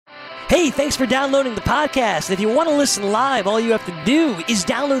Hey, thanks for downloading the podcast. If you want to listen live, all you have to do is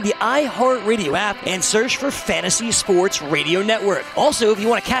download the iHeartRadio app and search for Fantasy Sports Radio Network. Also, if you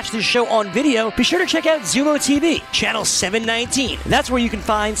want to catch this show on video, be sure to check out Zumo TV, channel 719. That's where you can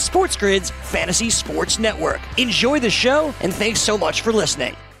find Sports Grid's Fantasy Sports Network. Enjoy the show, and thanks so much for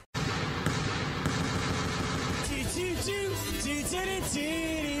listening.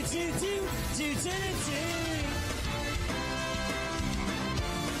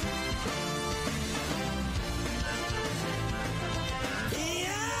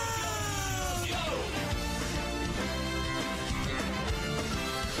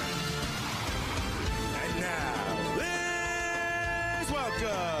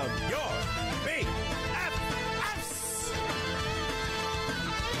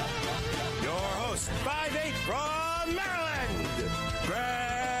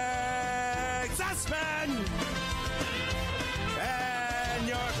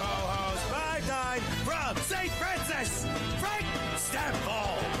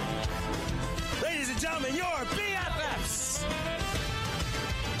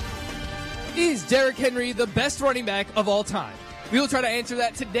 Is Derrick Henry the best running back of all time? We will try to answer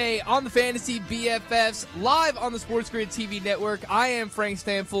that today on the Fantasy BFFs, live on the Sports Grid TV network. I am Frank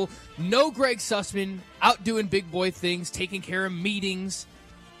Stanfield. No Greg Sussman, out doing big boy things, taking care of meetings,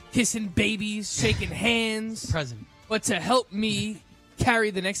 kissing babies, shaking hands. Present. But to help me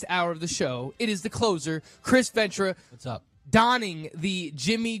carry the next hour of the show, it is the closer, Chris Ventura. What's up? Donning the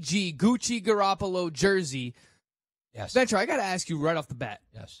Jimmy G Gucci Garoppolo jersey. Yes. Ventura, I got to ask you right off the bat.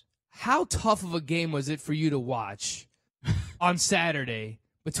 Yes. How tough of a game was it for you to watch on Saturday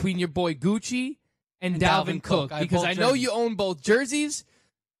between your boy Gucci and Dalvin Cook? Because I know you own both jerseys,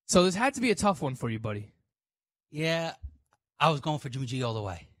 so this had to be a tough one for you, buddy. Yeah, I was going for Jimmy G all the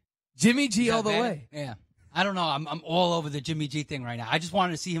way. Jimmy G all the way? Yeah. I don't know. I'm all over the Jimmy G thing right now. I just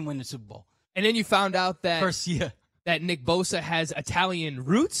wanted to see him win the Super Bowl. And then you found out that First year. that Nick Bosa has Italian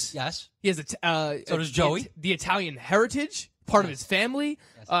roots. Yes. He has so does Joey. The Italian heritage, part of his family.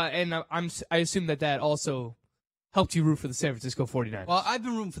 Yes. And I assume that also helped you root for the San Francisco 49ers. Well, I've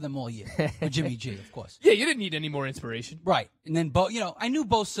been rooting for them all year with Jimmy G, of course. Yeah, you didn't need any more inspiration. Right. And then, I knew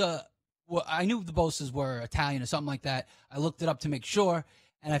Bosa. Well, I knew the Bosas were Italian or something like that. I looked it up to make sure,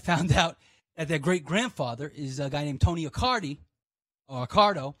 and I found out that their great-grandfather is a guy named Tony Accardi, or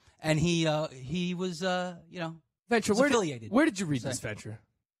Accardo, and he was, Ventura, affiliated. Where did you read this, Ventura?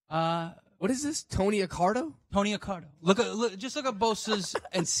 What is this? Tony Accardo? Tony Accardo. Just look up Bosa's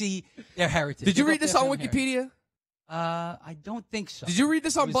and see their heritage. Did you read this on Wikipedia? I don't think so. Did you read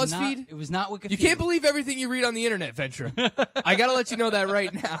this on BuzzFeed? It was not Wikipedia. You can't believe everything you read on the internet, Ventura. I got to let you know that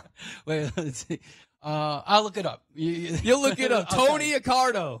right now. Wait, let's see. I'll look it up. You'll look it up. Tony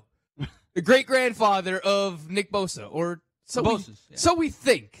Accardo, the great-grandfather of Nick Bosa, or so we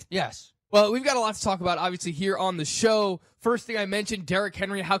think. Yes. Well, we've got a lot to talk about, obviously, here on the show. First thing I mentioned, Derrick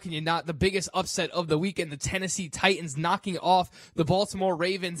Henry, how can you not? The biggest upset of the weekend, the Tennessee Titans knocking off the Baltimore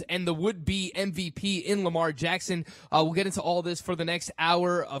Ravens and the would-be MVP in Lamar Jackson. We'll get into all this for the next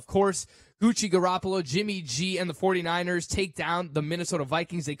hour. Of course, Gucci Garoppolo, Jimmy G, and the 49ers take down the Minnesota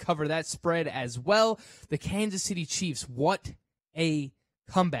Vikings. They cover that spread as well. The Kansas City Chiefs, what a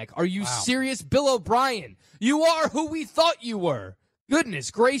comeback. Are you serious? Bill O'Brien, you are who we thought you were.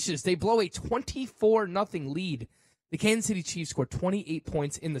 Goodness gracious, they blow a 24-0 lead. The Kansas City Chiefs scored 28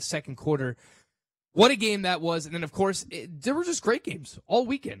 points in the second quarter. What a game that was. And then, of course, there were just great games all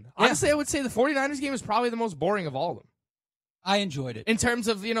weekend. Yeah. Honestly, I would say the 49ers game was probably the most boring of all of them. I enjoyed it. In terms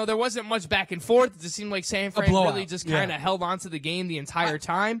of, there wasn't much back and forth. It just seemed like San Fran really just kind of held on to the game the entire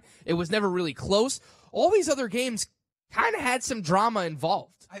time. It was never really close. All these other games kind of had some drama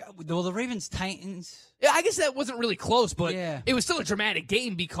involved. Well, the Ravens-Titans... Yeah, I guess that wasn't really close, but it was still a dramatic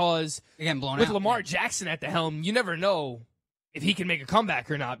game because with Lamar Jackson at the helm, you never know if he can make a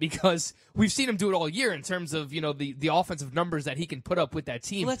comeback or not because we've seen him do it all year in terms of, the offensive numbers that he can put up with that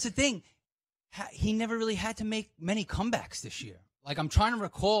team. Well, that's the thing. He never really had to make many comebacks this year. Like, I'm trying to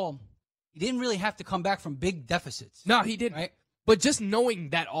recall, he didn't really have to come back from big deficits. No, he didn't. Right? But just knowing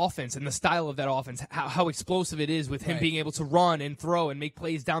that offense and the style of that offense, how explosive it is with him being able to run and throw and make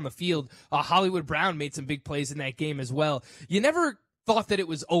plays down the field. Hollywood Brown made some big plays in that game as well. You never thought that it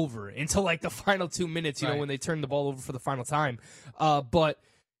was over until like the final 2 minutes, when they turned the ball over for the final time. But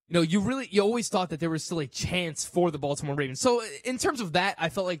you always thought that there was still a chance for the Baltimore Ravens. So in terms of that, I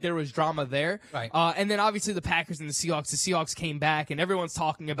felt like there was drama there. Right. And then obviously the Packers and the Seahawks came back, and everyone's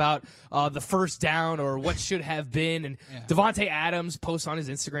talking about the first down or what should have been. And Devontae Adams posts on his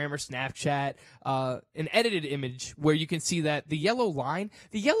Instagram or Snapchat an edited image where you can see that the yellow line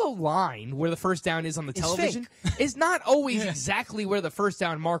where the first down is on the television is not always exactly where the first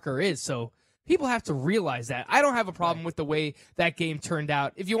down marker is. So people have to realize that. I don't have a problem with the way that game turned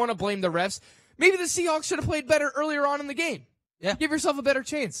out. If you want to blame the refs, maybe the Seahawks should have played better earlier on in the game. Yeah. Give yourself a better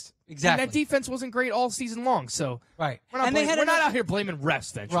chance. Exactly. And that defense wasn't great all season long, so right. we're not out here blaming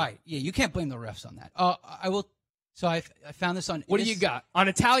refs, then. Right. Yeah, you can't blame the refs on that. I will. So I found this on. What do you got? On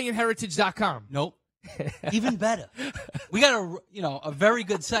ItalianHeritage.com. Nope. Even better. We got a very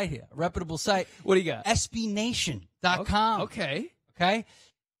good site here, a reputable site. What do you got? SBNation.com. Okay.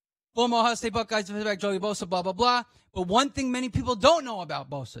 Former Ohio State Buckeyes defensive back Joey Bosa, blah, blah, blah. But one thing many people don't know about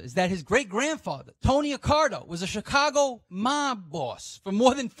Bosa is that his great-grandfather, Tony Accardo, was a Chicago mob boss for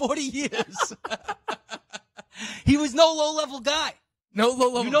more than 40 years. He was no low-level guy. No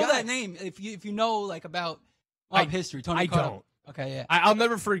low-level guy. You know that name if you know, like, about mob history. Tony Accardo. I don't. Okay, yeah. I'll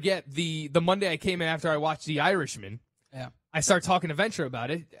never forget the Monday I came in after I watched The Irishman. Yeah. I started talking to Venture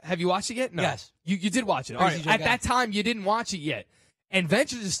about it. Have you watched it yet? No. Yes. You did watch it. All right. At that time, you didn't watch it yet. And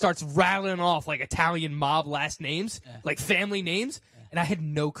Venture just starts rattling off like Italian mob last names, like family names. And I had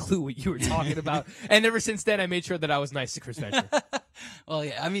no clue what you were talking about. And ever since then, I made sure that I was nice to Chris Venture. Well,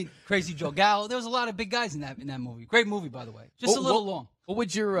 yeah. I mean, Crazy Joe Gallo. There was a lot of big guys in that movie. Great movie, by the way. Just a little long. What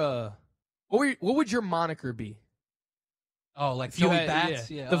would your moniker be? Oh, like Joey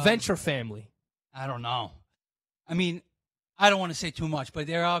Bats? Yeah. The Venture family. I don't know. I mean, I don't want to say too much, but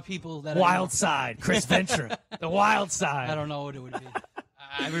there are people that Wild Side, Chris Venture. The Wild Side. I don't know what it would be.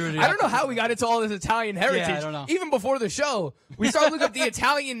 I don't know how we got into all this Italian heritage. Yeah, I don't know. Even before the show, we started looking at the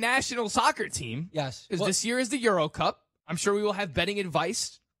Italian national soccer team. Yes. Because this year is the Euro Cup. I'm sure we will have betting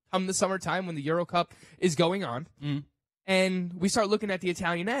advice come the summertime when the Euro Cup is going on. Mm. And we start looking at the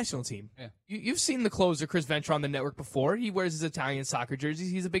Italian national team. Yeah. You've seen the closer, Chris Venture, on the network before. He wears his Italian soccer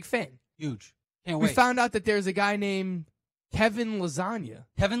jerseys. He's a big fan. Huge. Can't wait. We found out that there's a guy named Kevin Lasagna.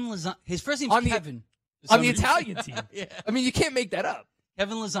 Kevin Lasagna. His first name's Kevin. On the Italian team. Yeah. I mean, you can't make that up.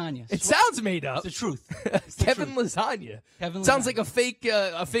 Kevin Lasagna. It sounds made up. It's the truth. Kevin Lasagna. Kevin sounds Lasagna. like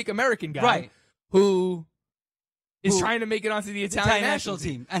a fake American guy, right? Who is trying to make it onto the Italian national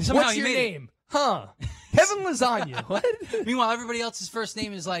team. And somehow what's he your made name? Huh? Kevin Lasagna. What? Meanwhile, everybody else's first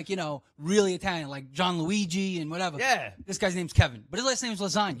name is like, really Italian, like John Luigi and whatever. Yeah. This guy's name's Kevin, but his last name's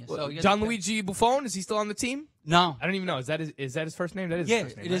Lasagna. So John Luigi Buffon, is he still on the team? No. I don't even know. Is that his first name? That is his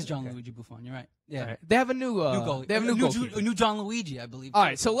first name. It is John Luigi Buffon. You're right. Yeah. Right. They have a new goalie. They have a new John Luigi, I believe. All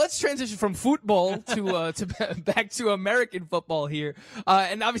right, so let's transition from football to back to American football here.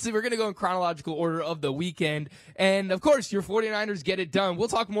 And obviously we're going to go in chronological order of the weekend. And of course, your 49ers get it done. We'll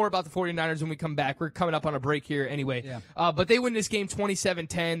talk more about the 49ers when we come back. We're coming up on a break here anyway. Yeah. But they win this game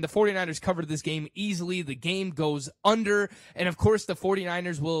 27-10. The 49ers covered this game easily. The game goes under. And of course, the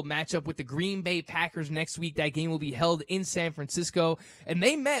 49ers will match up with the Green Bay Packers next week. That game will be held in San Francisco. And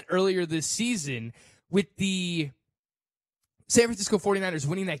they met earlier this season with the San Francisco 49ers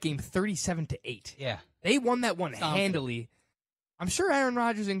winning that game 37-8. Yeah. They won that one handily. I'm sure Aaron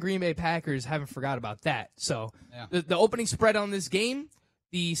Rodgers and Green Bay Packers haven't forgot about that. So the opening spread on this game,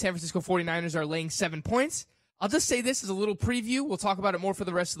 the San Francisco 49ers are laying 7 points. I'll just say this as a little preview. We'll talk about it more for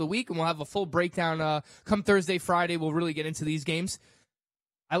the rest of the week, and we'll have a full breakdown come Thursday, Friday. We'll really get into these games.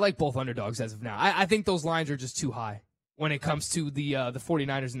 I like both underdogs as of now. I think those lines are just too high when it comes to the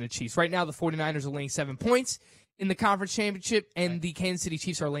 49ers and the Chiefs. Right now, the 49ers are laying 7 points in the conference championship, and the Kansas City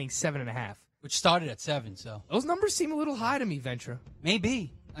Chiefs are laying 7.5. Which started at 7, so. Those numbers seem a little high to me, Ventura.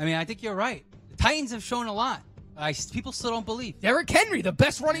 Maybe. I mean, I think you're right. The Titans have shown a lot. People still don't believe. Derrick Henry, the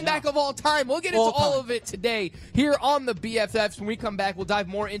best running back of all time. We'll get into all of it today here on the BFFs. When we come back, we'll dive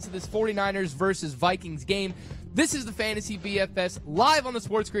more into this 49ers versus Vikings game. This is the Fantasy BFS live on the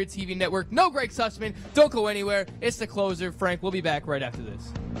Sports Grid TV network. No Greg Sussman. Don't go anywhere. It's the closer. Frank, we'll be back right after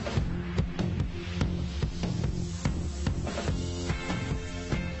this.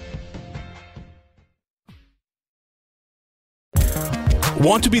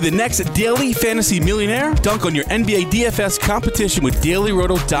 Want to be the next daily fantasy millionaire? Dunk on your NBA DFS competition with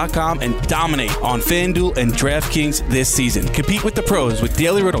DailyRoto.com and dominate on FanDuel and DraftKings this season. Compete with the pros with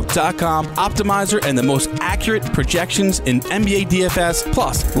DailyRoto.com, Optimizer, and the most accurate projections in NBA DFS,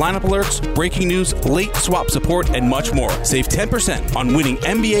 plus lineup alerts, breaking news, late swap support, and much more. Save 10% on winning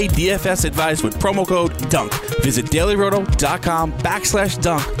NBA DFS advice with promo code DUNK. Visit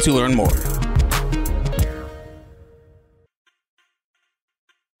DailyRoto.com/dunk to learn more.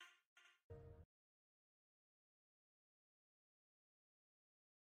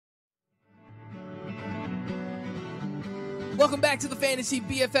 to the Fantasy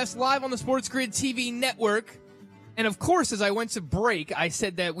BFFs live on the Sports Grid TV network. And of course, as I went to break, I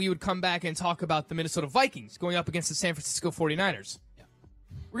said that we would come back and talk about the Minnesota Vikings going up against the San Francisco 49ers. Yeah.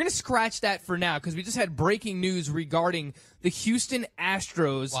 We're going to scratch that for now because we just had breaking news regarding the Houston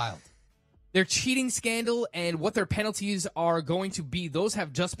Astros. Wild. Their cheating scandal and what their penalties are going to be. Those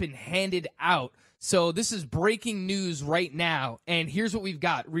have just been handed out. So this is breaking news right now. And here's what we've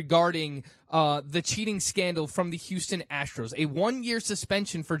got regarding the cheating scandal from the Houston Astros. A 1-year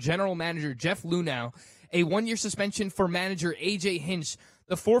suspension for general manager Jeff Luhnow. A 1-year suspension for manager A.J. Hinch.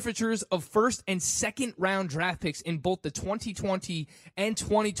 The forfeitures of first and second round draft picks in both the 2020 and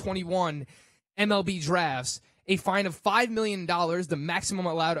 2021 MLB drafts. A fine of $5 million, the maximum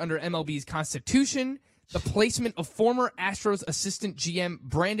allowed under MLB's constitution. The placement of former Astros assistant GM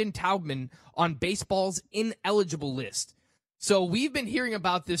Brandon Taubman on baseball's ineligible list. So we've been hearing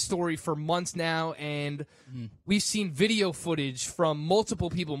about this story for months now, and we've seen video footage from multiple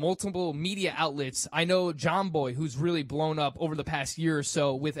people, multiple media outlets. I know John Boy, who's really blown up over the past year or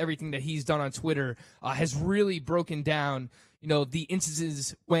so with everything that he's done on Twitter, has really broken down, the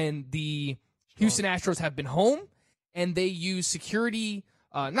instances when the Houston Astros have been home and they use they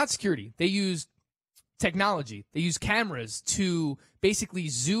use technology. They use cameras to basically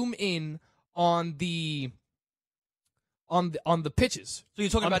zoom in on the pitches. So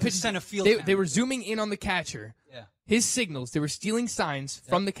you're talking about the center field. They were zooming in on the catcher. Yeah. His signals. They were stealing signs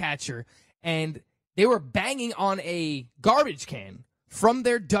from the catcher, and they were banging on a garbage can from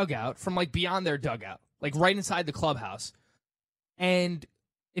their dugout, from like beyond their dugout, like right inside the clubhouse. And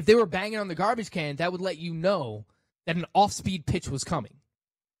if they were banging on the garbage can, that would let you know that an off-speed pitch was coming.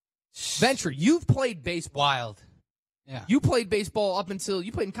 Venture, you've played baseball. Wild. Yeah. You played baseball up until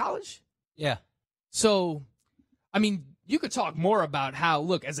you played in college? Yeah. So, I mean, you could talk more about how,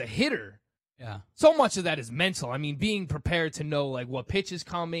 look, as a hitter, so much of that is mental. I mean, being prepared to know like what pitch is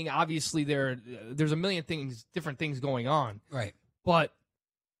coming. Obviously, there's a million different things going on. Right. But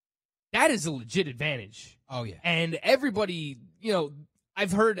that is a legit advantage. Oh, yeah. And everybody,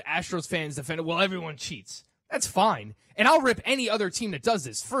 I've heard Astros fans defend it. Well, everyone cheats. That's fine. And I'll rip any other team that does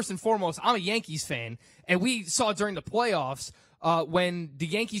this. First and foremost, I'm a Yankees fan, and we saw during the playoffs when the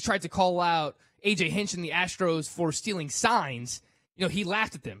Yankees tried to call out A.J. Hinch and the Astros for stealing signs, he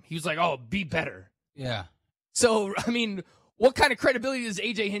laughed at them. He was like, oh, be better. Yeah. So, I mean, what kind of credibility does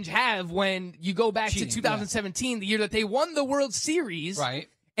A.J. Hinch have when you go back to 2017, the year that they won the World Series, right?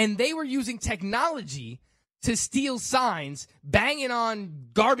 And they were using technology to steal signs, banging on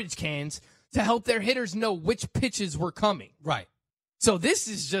garbage cans to help their hitters know which pitches were coming. Right. So this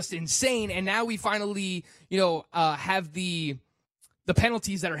is just insane. And now we finally, have the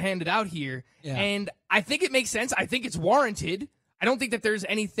penalties that are handed out here. Yeah. And I think it makes sense. I think it's warranted. I don't think that there's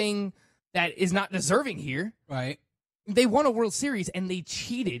anything that is not deserving here. Right. They won a World Series and they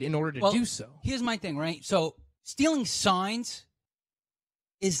cheated in order to do so. Here's my thing, right? So stealing signs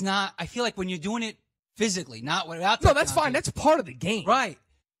is not, I feel like when you're doing it physically, not without technology. No, that's fine. That's part of the game. Right.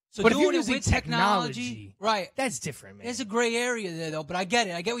 So but if you're doing using it with technology, right? That's different, man. There's a gray area there, though. But I get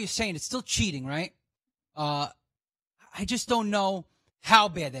it. I get what you're saying. It's still cheating, right? I just don't know how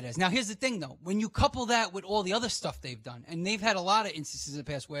bad that is. Now, here's the thing, though. When you couple that with all the other stuff they've done, and they've had a lot of instances in the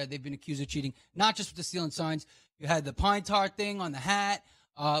past where they've been accused of cheating, not just with the stealing signs. You had the pine tar thing on the hat,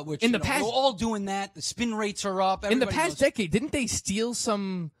 which in the past, we're all doing that. The spin rates are up. In the past decade, didn't they steal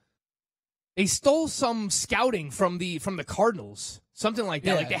some? They stole some scouting from the Cardinals. Something like that.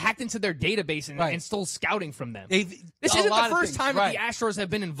 Yeah. Like they hacked into their database and stole scouting from them. This isn't the first time that the Astros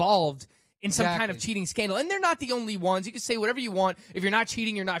have been involved in some kind of cheating scandal. And they're not the only ones. You can say whatever you want. If you're not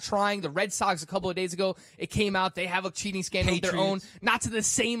cheating, you're not trying. The Red Sox, a couple of days ago, it came out. They have a cheating scandal of their own. Not to the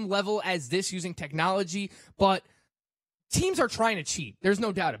same level as this using technology. But teams are trying to cheat. There's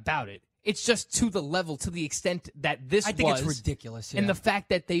no doubt about it. It's just to the level, to the extent that this was. I think it's ridiculous. Yeah. And the fact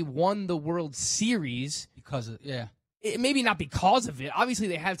that they won the World Series. Because of, maybe not because of it. Obviously,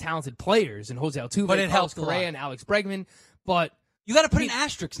 they have talented players in Jose Altuve, but it helps Correa, and Alex Bregman. But you got to put an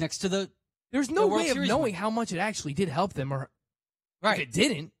asterisk next to the. There's no way of knowing how much it actually did help them, or if it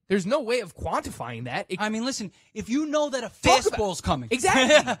didn't. There's no way of quantifying that. I mean, listen, if you know that a fastball's coming,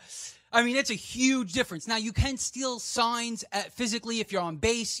 exactly. I mean, it's a huge difference. Now, you can steal signs physically if you're on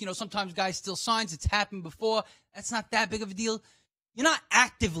base. Sometimes guys steal signs. It's happened before. That's not that big of a deal. You're not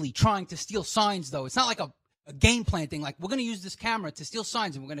actively trying to steal signs, though. It's not like a game plan thing. Like, we're going to use this camera to steal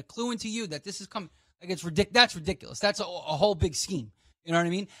signs, and we're going to clue into you that this is coming. Like, it's that's ridiculous. That's a whole big scheme. You know what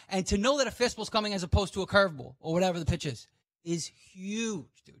I mean? And to know that a fastball's coming as opposed to a curveball or whatever the pitch is huge,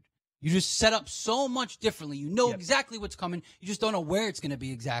 dude. You just set up so much differently. You know exactly what's coming. You just don't know where it's going to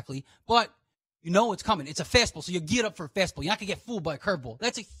be exactly. But You know what's coming. It's a fastball, so you're geared up for a fastball. You're not going to get fooled by a curveball.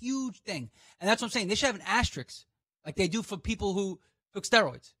 That's a huge thing. And that's what I'm saying. They should have an asterisk like they do for people who took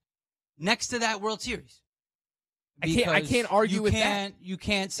steroids next to that World Series. I can't argue with that. You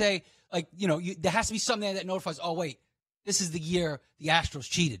can't say, like, there has to be something there that notifies, oh, wait, this is the year the Astros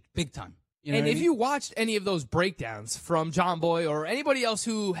cheated big time. You know and what I if mean? you watched any of those breakdowns from John Boy or anybody else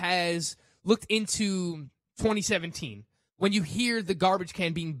who has looked into 2017, when you hear the garbage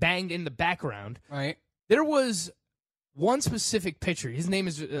can being banged in the background, right? There was one specific pitcher. His name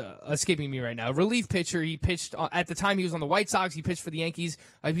is escaping me right now. A relief pitcher. He pitched at the time he was on the White Sox. He pitched for the Yankees.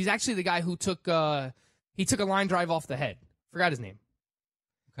 He's actually the guy who took a line drive off the head. Forgot his name.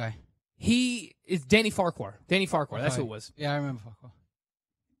 Okay. He is Danny Farquhar. Danny Farquhar. Okay. That's who it was. Yeah, I remember Farquhar.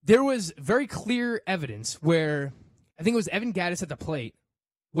 There was very clear evidence where I think it was Evan Gattis at the plate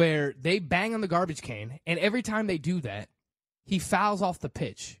where they bang on the garbage can, and every time they do that, he fouls off the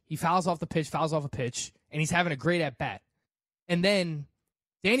pitch. He fouls off a pitch, and he's having a great at-bat. And then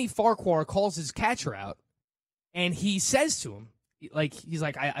Danny Farquhar calls his catcher out, and he says to him, he's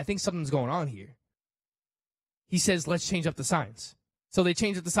like, I think something's going on here. He says, let's change up the signs. So they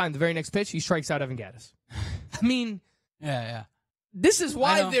change up the sign. The very next pitch, he strikes out Evan Gattis. I mean, yeah. This is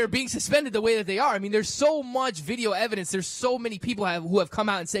why they're being suspended the way that they are. I mean, there's so much video evidence. There's so many people who have come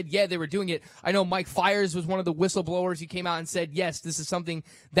out and said, yeah, they were doing it. I know Mike Fiers was one of the whistleblowers. He came out and said, yes, this is something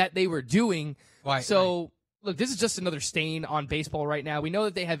that they were doing. Right, so, Look, this is just another stain on baseball right now. We know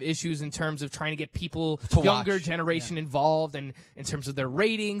that they have issues in terms of trying to get people, younger generation involved, and in terms of their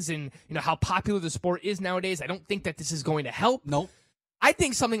ratings and how popular the sport is nowadays. I don't think that this is going to help. Nope. I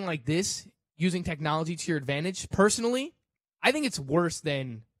think something like this, using technology to your advantage, personally, I think it's worse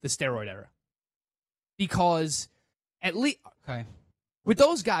than the steroid era. Because at least with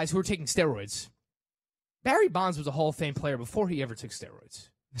those guys who were taking steroids, Barry Bonds was a Hall of Fame player before he ever took steroids.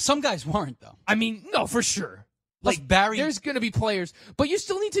 Some guys weren't, though. I mean, no, for sure. Plus Barry, there's going to be players, but you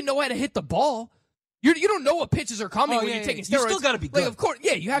still need to know how to hit the ball. You don't know what pitches are coming when you're taking steroids. You still got to be good. Of course,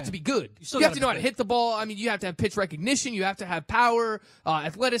 you have to be good. You have to know how to hit the ball. I mean, you have to have pitch recognition. You have to have power,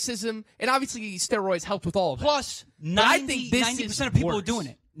 athleticism, and obviously steroids help with all of that. Plus, 90% of people are doing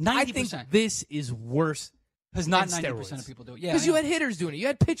it. 90%. I think this is worse. Because not 90% of people do it. Yeah, because you had hitters doing it. You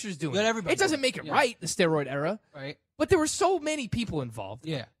had pitchers doing it. Everybody it doesn't make it right, the steroid era. Right. But there were so many people involved.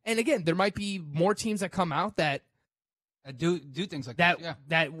 Yeah. And again, there might be more teams that come out that do things like that. Yeah.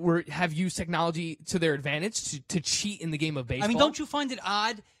 That have used technology to their advantage to cheat in the game of baseball. I mean, don't you find it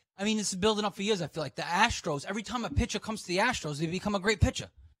odd? I mean, this is building up for years. I feel like the Astros, every time a pitcher comes to the Astros, they become a great pitcher.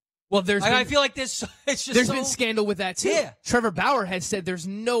 Well, I feel like there's been scandal with that too. Yeah. Trevor Bauer has said there's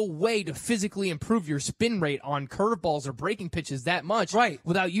no way to physically improve your spin rate on curveballs or breaking pitches that much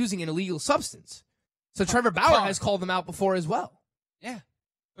without using an illegal substance. So Trevor Bauer has called them out before as well. Yeah,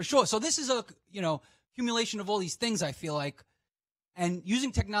 for sure. So this is a accumulation of all these things, I feel like, and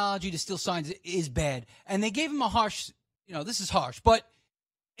using technology to steal signs is bad. And they gave him a harsh, this is harsh, but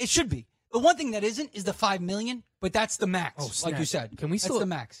it should be. The one thing that isn't is the $5 million, but that's the max, like you said. Can we still? That's the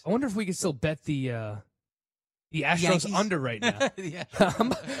max. I wonder if we can still bet the Astros under right now.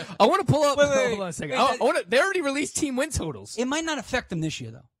 I want to pull up. Hold on a second. They already released team win totals. It might not affect them this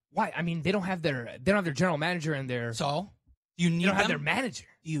year, though. Why? I mean, they don't have their general manager and their. So you need. They don't have their manager.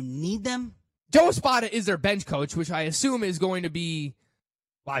 Do you need them? Joe Espada is their bench coach, which I assume is going to be.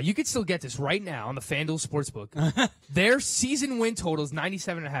 Wow, you could still get this right now on the FanDuel Sportsbook. Their season win total is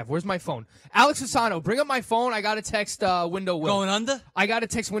 97.5. Where's my phone? Alex Asano, bring up my phone. I got to text Window Will. Going under? I got to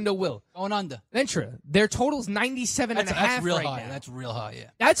text Window Will. Going under. Ventura, their total is 97.5 that's real right high. now. That's real high, yeah.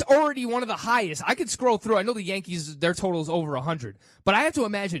 That's already one of the highest. I could scroll through. I know the Yankees, their total is over 100. But I have to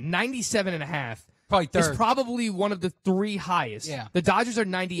imagine 97.5 probably third. is probably one of the three highest. Yeah. The Dodgers are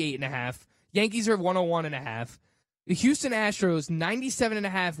 98.5. Yankees are 101.5. The Houston Astros,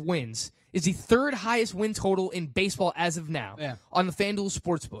 97.5 wins, is the third highest win total in baseball as of now on the FanDuel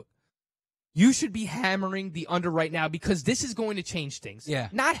Sportsbook. You should be hammering the under right now because this is going to change things. Yeah.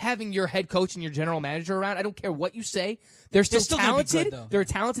 Not having your head coach and your general manager around, I don't care what you say. They're still talented. They're a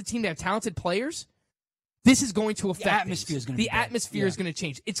talented team. They have talented players. This is going to affect the atmosphere. Is going to the atmosphere is going to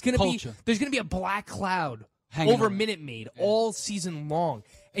change. It's going to be there's going to be a black cloud over Minute Maid all season long.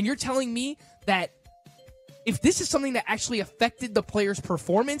 And you're telling me that if this is something that actually affected the players'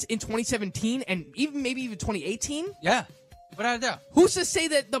 performance in 2017 and maybe even 2018, without a doubt, who's to say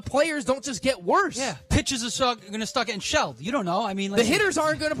that the players don't just get worse? Yeah, pitchers are going to start getting shelled. You don't know. I mean, the hitters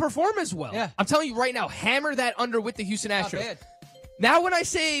aren't going to perform as well. Yeah. I'm telling you right now, hammer that under with the Houston Astros. Not bad. Now, when I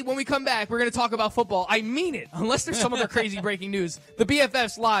say when we come back, we're going to talk about football, I mean it. Unless there's some other crazy breaking news. The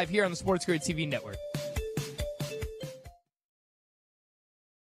BFF's live here on the Sports Grid TV network.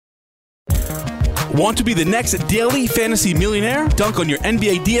 Want to be the next daily fantasy millionaire? Dunk on your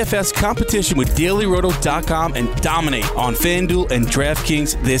NBA DFS competition with DailyRoto.com and dominate on FanDuel and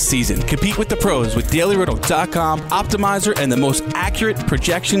DraftKings this season. Compete with the pros with DailyRoto.com, Optimizer, and the most accurate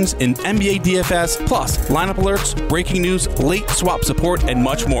projections in NBA DFS, plus lineup alerts, breaking news, late swap support, and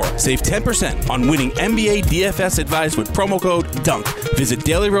much more. Save 10% on winning NBA DFS advice with promo code DUNK. Visit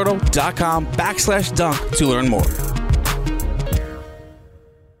DailyRoto.com/dunk to learn more.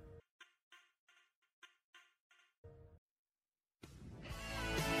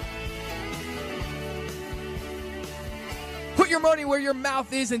 Put your money where your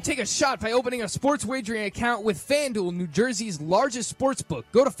mouth is and take a shot by opening a sports wagering account with FanDuel, New Jersey's largest sports book.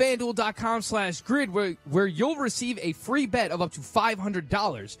 Go to FanDuel.com/grid where you'll receive a free bet of up to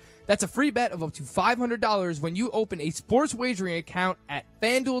 $500. That's a free bet of up to $500 when you open a sports wagering account at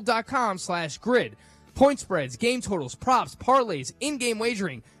FanDuel.com/grid. Point spreads, game totals, props, parlays, in-game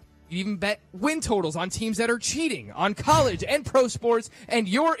wagering. You even bet win totals on teams that are cheating, on college and pro sports, and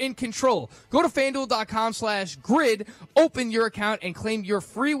you're in control. Go to FanDuel.com/grid, open your account, and claim your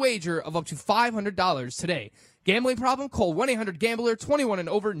free wager of up to $500 today. Gambling problem? Call 1-800-GAMBLER, 21 and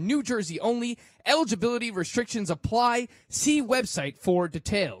over, New Jersey only. Eligibility restrictions apply. See website for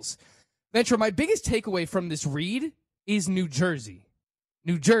details. Ventura, my biggest takeaway from this read is New Jersey.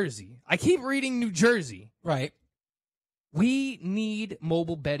 New Jersey. I keep reading New Jersey. Right. We need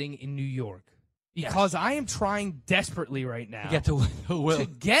mobile betting in New York because I am trying desperately right now to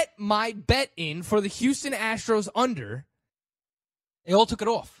get my bet in for the Houston Astros under. They all took it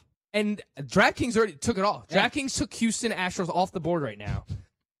off. And DraftKings already took it off. Yeah. DraftKings took Houston Astros off the board right now.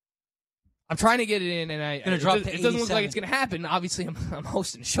 I'm trying to get it in, and it doesn't look like it's going to happen. Obviously, I'm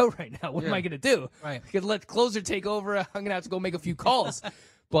hosting a show right now. What am I going to do? Right. I could let the closer take over. I'm going to have to go make a few calls.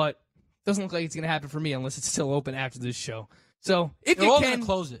 But doesn't look like it's going to happen for me unless it's still open after this show. So if They're you all can, gonna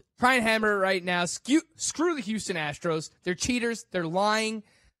close it. Try and hammer it right now. Screw the Houston Astros. They're cheaters. They're lying.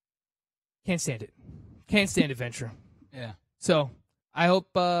 Can't stand it. Can't stand it, Ventura. Yeah. So I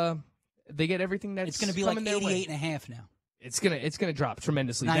hope they get everything that's It's going to be like coming their way. 88.5 now. It's gonna drop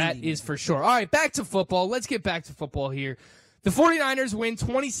tremendously. 90. That is for sure. All right, back to football. Let's get back to football here. The 49ers win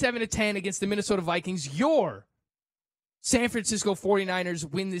 27-10 against the Minnesota Vikings. Your San Francisco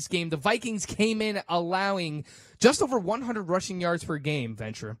 49ers win this game. The Vikings came in allowing just over 100 rushing yards per game,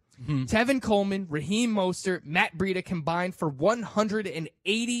 Ventura. Mm-hmm. Tevin Coleman, Raheem Mostert, Matt Breida combined for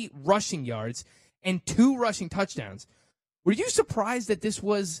 180 rushing yards and 2 rushing touchdowns. Were you surprised that this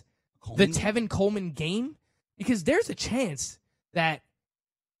was the Tevin Coleman game? Because there's a chance that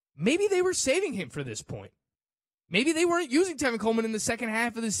maybe they were saving him for this point. Maybe they weren't using Tevin Coleman in the second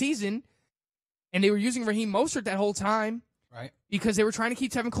half of the season, and they were using Raheem Mostert that whole time, right? Because they were trying to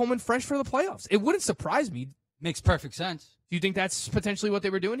keep Tevin Coleman fresh for the playoffs. It wouldn't surprise me. Makes perfect sense. Do you think that's potentially what they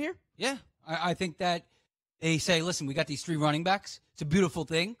were doing here? Yeah. I think that they say, listen, we got these 3 running backs. It's a beautiful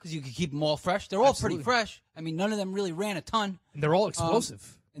thing because you can keep them all fresh. They're all pretty fresh. I mean, none of them really ran a ton. And they're all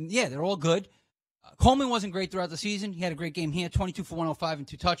explosive. And yeah, they're all good. Coleman wasn't great throughout the season. He had a great game here, 22 for 105 and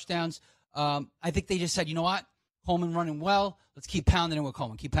 2 touchdowns. I think they just said, you know what? Coleman running well. Let's keep pounding it with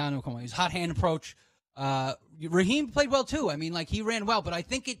Coleman. Keep pounding it with Coleman. He was hot hand approach. Raheem played well too. I mean, like he ran well, but I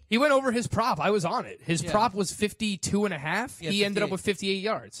think he went over his prop. I was on it. His prop was 52.5. Yeah, he ended up with 58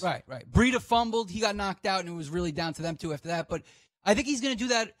 yards. Right. Breida fumbled. He got knocked out, and it was really down to them too after that. But I think he's going to do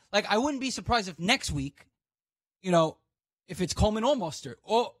that. Like, I wouldn't be surprised if next week, if it's Coleman or Mostert,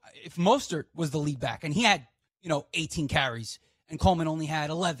 or if Mostert was the lead back and he had, 18 carries and Coleman only had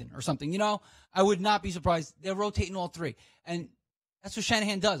 11 or something, I would not be surprised. They're rotating all 3. And that's what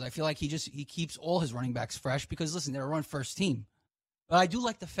Shanahan does. I feel like he keeps all his running backs fresh because, listen, they're a run-first team. But I do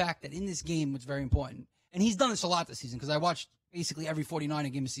like the fact that in this game, what's very important, and he's done this a lot this season because I watched basically every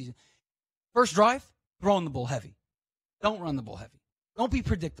 49er game this season. First drive, throwing the ball heavy. Don't run the ball heavy. Don't be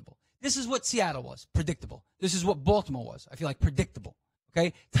predictable. This is what Seattle was, predictable. This is what Baltimore was, I feel like, predictable.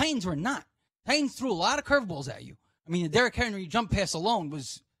 Okay? Titans were not. Titans threw a lot of curveballs at you. I mean, the Derrick Henry jump pass alone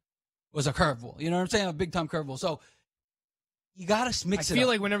was a curveball. You know what I'm saying? A big-time curveball. So you got to mix it up. I feel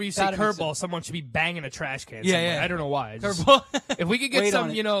like whenever you say curveball, someone should be banging a trash can Yeah, somewhere. yeah. I don't know why. Curveball. If we could get some,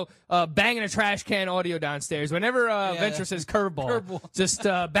 banging a trash can audio downstairs. Whenever Ventura says curveball, just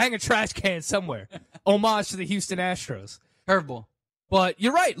bang a trash can somewhere. Homage to the Houston Astros. Curveball. But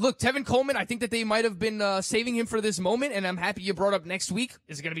you're right. Look, Tevin Coleman, I think that they might have been saving him for this moment, and I'm happy you brought up next week.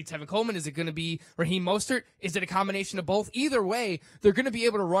 Is it going to be Tevin Coleman? Is it going to be Raheem Mostert? Is it a combination of both? Either way, they're going to be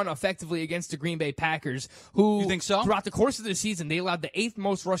able to run effectively against the Green Bay Packers, who, you think so? Throughout the course of the season, they allowed the 8th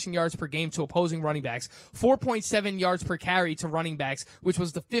most rushing yards per game to opposing running backs, 4.7 yards per carry to running backs, which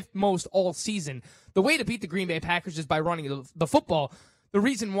was the 5th most all season. The way to beat the Green Bay Packers is by running the football. the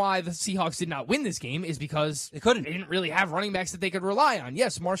reason why the Seahawks did not win this game is because They couldn't. They didn't really have running backs that they could rely on.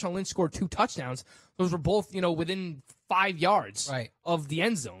 Yes, Marshawn Lynch scored 2 touchdowns. Those were both, within 5 yards of the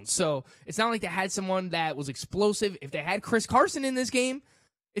end zone. So it's not like they had someone that was explosive. If they had Chris Carson in this game,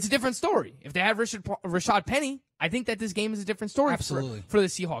 it's a different story. If they had Rashad Penny, I think that this game is a different story for the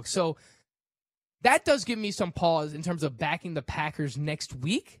Seahawks. So that does give me some pause in terms of backing the Packers next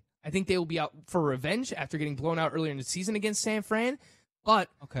week. I think they will be out for revenge after getting blown out earlier in the season against San Fran. But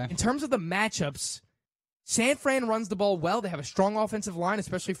in terms of the matchups, San Fran runs the ball well. They have a strong offensive line,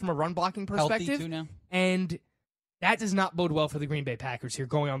 especially from a run blocking perspective. Healthy too now. And that does not bode well for the Green Bay Packers here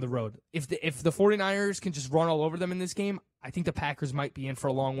going on the road. If the 49ers can just run all over them in this game, I think the Packers might be in for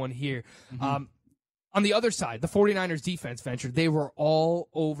a long one here. On the other side, the 49ers defense, Venture, they were all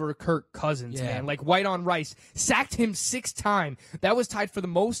over Kirk Cousins, man. Like white on rice. Sacked him 6 times. That was tied for the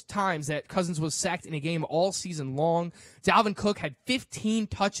most times that Cousins was sacked in a game all season long. Dalvin Cook had 15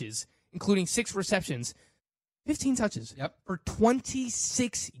 touches, including 6 receptions. 15 touches for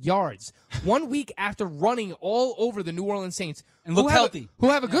 26 yards. 1 week after running all over the New Orleans Saints. And looked healthy.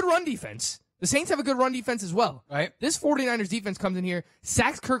 Who have a good run defense. The Saints have a good run defense as well. Right. This 49ers defense comes in here,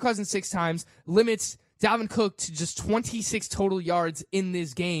 sacks Kirk Cousins 6 times, limits Dalvin Cook to just 26 total yards in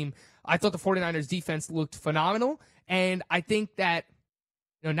this game. I thought the 49ers defense looked phenomenal, and I think that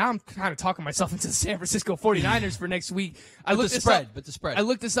now I'm kind of talking myself into the San Francisco 49ers for next week. But the spread. I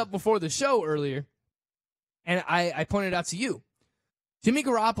looked this up before the show earlier, and I pointed out to you. Jimmy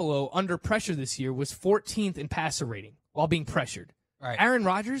Garoppolo, under pressure this year, was 14th in passer rating while being pressured. Right. Aaron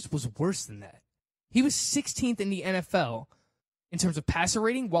Rodgers was worse than that. He was 16th in the NFL in terms of passer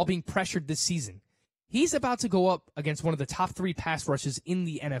rating while being pressured this season. He's about to go up against one of the top 3 pass rushes in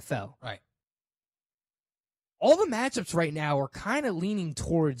the NFL. Right. All the matchups right now are kind of leaning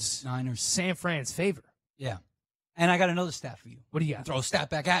towards Niners. San Fran's favor. Yeah. And I got another stat for you. What do you got? Throw a stat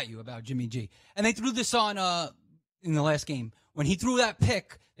back at you about Jimmy G. And they threw this on in the last game. When he threw that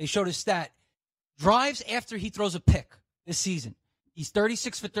pick, they showed his stat. Drives after he throws a pick this season. He's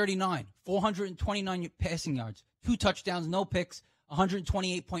 36 for 39, 429 passing yards, 2 touchdowns, no picks,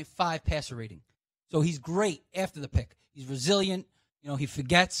 128.5 passer rating. So he's great after the pick. He's resilient. He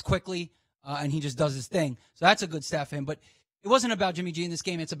forgets quickly, and he just does his thing. So that's a good stat for him. But it wasn't about Jimmy G in this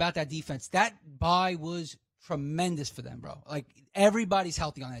game. It's about that defense. That bye was tremendous for them, bro. Like, everybody's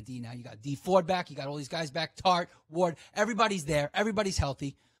healthy on that D now. You got D Ford back. You got all these guys back. Tart, Ward. Everybody's there. Everybody's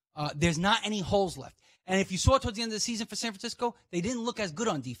healthy. There's not any holes left. And if you saw towards the end of the season for San Francisco, they didn't look as good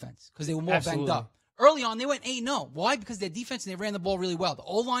on defense because they were more banged up. Early on, they went 8-0. Why? Because their defense, and they ran the ball really well. The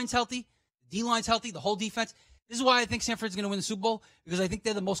O-line's healthy. The D-line's healthy. The whole defense. This is why I think San Francisco's going to win the Super Bowl, because I think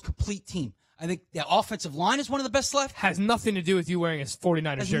they're the most complete team. I think their offensive line is one of the best left. Has nothing to do with you wearing a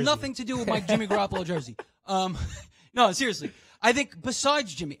 49ers jersey. Has nothing to do with my Jimmy Garoppolo jersey. No, seriously. I think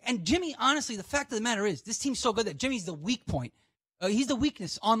besides Jimmy, and Jimmy, honestly, the fact of the matter is, this team's so good that Jimmy's the weak point. He's the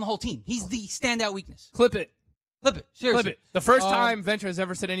weakness on the whole team. He's the standout weakness. Clip it. Seriously. Clip it. The first time Venture has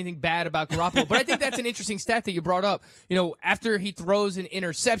ever said anything bad about Garoppolo. But I think that's an interesting stat that you brought up. After he throws an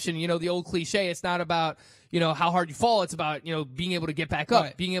interception, the old cliche, it's not about, how hard you fall. It's about, being able to get back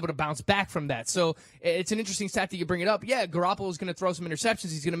up, being able to bounce back from that. So it's an interesting stat that you bring it up. Yeah, Garoppolo is going to throw some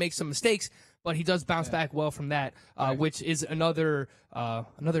interceptions. He's going to make some mistakes, but he does bounce back well from that, which is another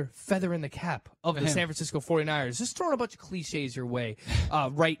feather in the cap of the San Francisco 49ers. Just throwing a bunch of cliches your way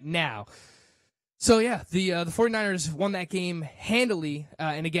right now. So, yeah, the 49ers won that game handily.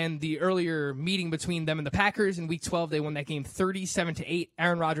 And, again, the earlier meeting between them and the Packers in Week 12, they won that game 37-8.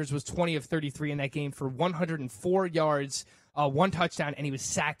 Aaron Rodgers was 20 of 33 in that game for 104 yards, 1 touchdown, and he was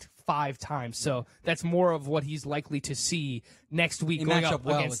sacked 5 times. So that's more of what he's likely to see next week going up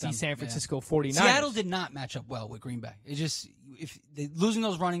against the San Francisco 49ers. Seattle did not match up well with Green Bay. It just losing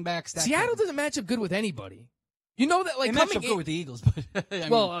those running backs. Seattle doesn't match up good with anybody. You know that, like, they match up good with the Eagles, but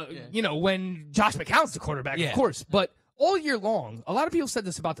when Josh McCown's the quarterback, of course. But all year long, a lot of people said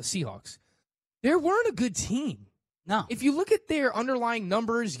this about the Seahawks. They weren't a good team. No. If you look at their underlying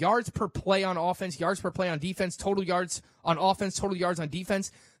numbers, yards per play on offense, yards per play on defense, total yards on offense, total yards on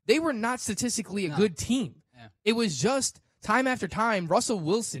defense, they were not statistically a good team. Yeah. It was just time after time, Russell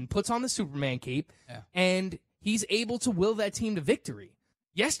Wilson puts on the Superman cape, and he's able to will that team to victory.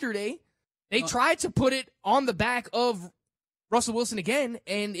 Yesterday, they tried to put it on the back of Russell Wilson again,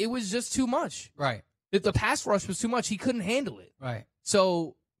 and it was just too much. Right. The pass rush was too much. He couldn't handle it. Right.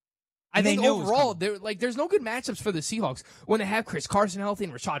 So I think overall, there's no good matchups for the Seahawks. When they have Chris Carson healthy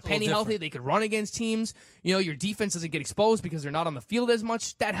and Rashad Penny healthy, they could run against teams. Your defense doesn't get exposed because they're not on the field as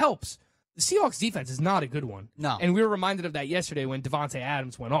much. That helps. The Seahawks defense is not a good one. No. And we were reminded of that yesterday when Devontae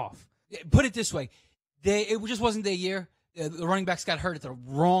Adams went off. Put it this way. It just wasn't their year. The running backs got hurt at the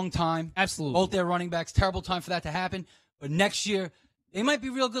wrong time. Absolutely. Both their running backs, terrible time for that to happen. But next year, they might be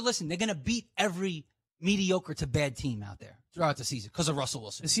real good. Listen, they're going to beat every mediocre to bad team out there throughout the season because of Russell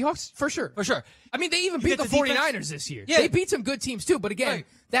Wilson. The Seahawks, for sure. For sure. I mean, they even beat the 49ers this year. Yeah. They beat some good teams, too. But again, Right.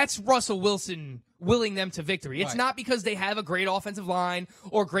 that's Russell Wilson willing them to victory. It's Right. not because they have a great offensive line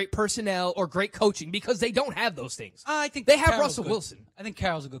or great personnel or great coaching, because they don't have those things. I think They have Carroll's Russell good. Wilson. I think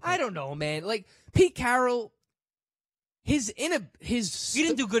Carroll's a good coach. I don't know, man. Like, Pete Carroll, he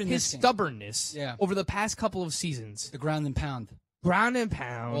didn't do good in his this game. stubbornness Yeah. over the past couple of seasons. The ground and pound Ground and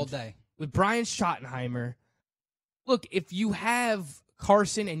pound. all day. With Brian Schottenheimer. Look, if you have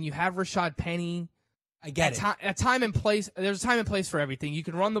Carson and you have Rashad Penny, I get it. at time and place, there's a time and place for everything. You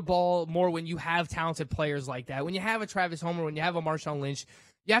can run the ball more when you have talented players like that. When you have a Travis Homer, when you have a Marshawn Lynch,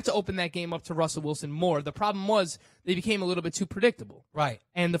 you have to open that game up to Russell Wilson more. The problem was they became a little bit too predictable. Right.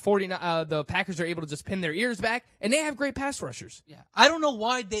 And the Packers are able to just pin their ears back, and they have great pass rushers. Yeah. I don't know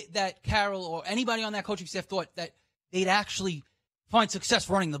why that Carroll or anybody on that coaching staff thought that they'd actually find success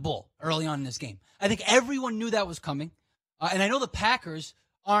running the ball early on in this game. I think everyone knew that was coming. And I know the Packers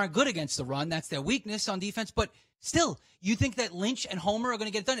aren't good against the run. That's their weakness on defense. But still, you think that Lynch and Homer are going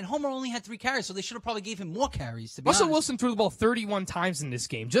to get it done. And Homer only had 3 carries, so they should have probably gave him more carries, to be Russell honest. Wilson threw the ball 31 times in this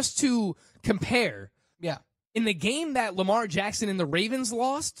game. Just to compare, Yeah. in the game that Lamar Jackson and the Ravens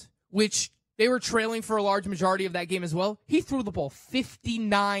lost, which they were trailing for a large majority of that game as well, he threw the ball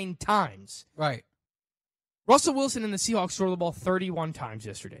 59 times. Right. Russell Wilson and the Seahawks threw the ball 31 times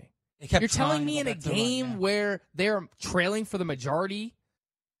yesterday. They kept You're telling trying me to in go a back to the run, game yeah. where they're trailing for the majority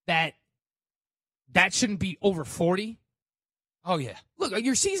that shouldn't be over 40? Oh, yeah. Look,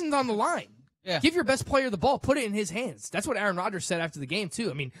 your season's on the line. Yeah. Give your best player the ball. Put it in his hands. That's what Aaron Rodgers said after the game, too.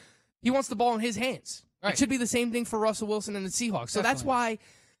 I mean, he wants the ball in his hands. Right. It should be the same thing for Russell Wilson and the Seahawks. So that's Definitely.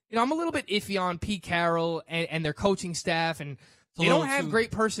 why, I'm a little bit iffy on Pete Carroll and their coaching staff, and they little don't have too-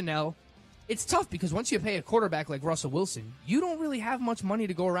 great personnel. It's tough because once you pay a quarterback like Russell Wilson, you don't really have much money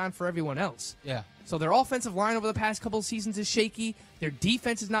to go around for everyone else. Yeah. So their offensive line over the past couple of seasons is shaky. Their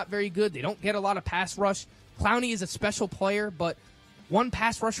defense is not very good. They don't get a lot of pass rush. Clowney is a special player, but one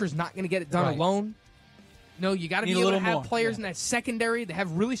pass rusher is not going to get it done Right. alone. No, you got to Need be a able to little have more, players yeah. in that secondary. They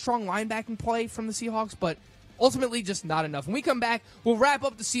have really strong linebacking play from the Seahawks, but ultimately just not enough. When we come back, we'll wrap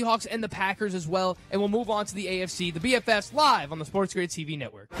up the Seahawks and the Packers as well, and we'll move on to the AFC, the BFS, live on the Sports Grid TV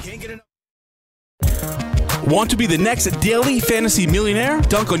network. Can't get enough. Want to be the next daily fantasy millionaire?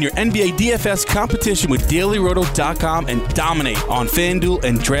 Dunk on your NBA DFS competition with DailyRoto.com and dominate on FanDuel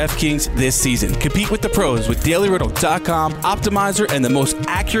and DraftKings this season. Compete with the pros with DailyRoto.com, Optimizer, and the most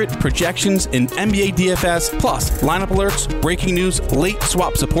accurate projections in NBA DFS, plus lineup alerts, breaking news, late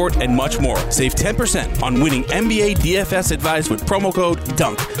swap support, and much more. Save 10% on winning NBA DFS advice with promo code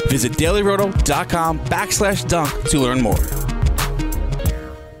DUNK. Visit DailyRoto.com/dunk to learn more.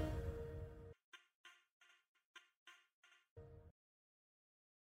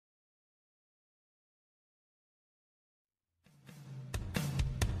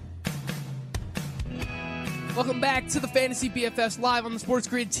 Welcome back to the Fantasy BFS live on the Sports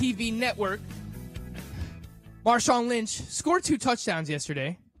Grid TV network. Marshawn Lynch scored 2 touchdowns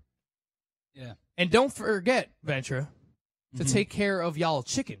yesterday. Yeah. And don't forget, Ventura, to take care of y'all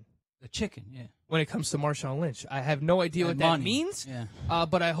chicken The chicken, yeah. when it comes to Marshawn Lynch. I have no idea what And that money. means, Yeah.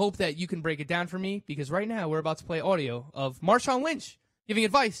 but I hope that you can break it down for me, because right now we're about to play audio of Marshawn Lynch giving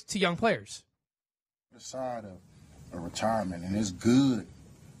advice to young players. The side of a retirement, and it's good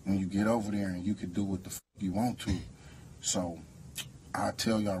when you get over there and you can do what the you want to. So I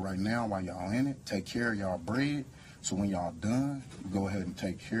tell y'all right now, while y'all in it, take care of y'all bread. So when y'all done, go ahead and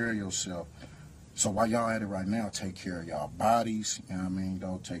take care of yourself. So while y'all at it right now, take care of y'all bodies. You know what I mean?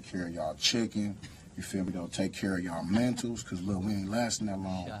 Don't take care of y'all chicken. You feel me? Don't take care of y'all mentals, because look, we ain't lasting that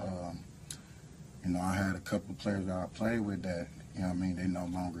long. You know, I had a couple of players that I played with that, you know what I mean, they no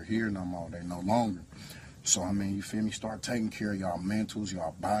longer here no more. They no longer. So, I mean, you feel me? Start taking care of y'all mentals,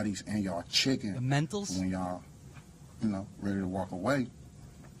 y'all bodies, and y'all chicken. The mentals? When y'all, you know, ready to walk away,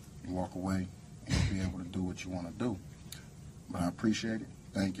 you walk away and be able to do what you want to do. But I appreciate it.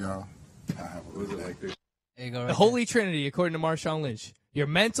 Thank y'all. I have a good day. There you go. Right The Holy Trinity, according to Marshawn Lynch. Your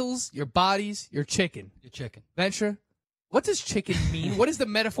mentals, your bodies, your chicken. there. Your chicken. Ventura, what does chicken mean? What is the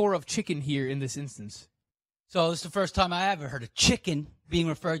metaphor of chicken here in this instance? So this is the first time I ever heard of chicken being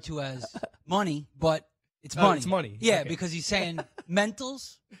referred to as money, but it's Oh, money. it's money. Yeah, Okay. because he's saying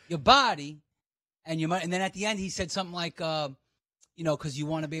mentals, your body, and your money. And then at the end, he said something like, you know, because you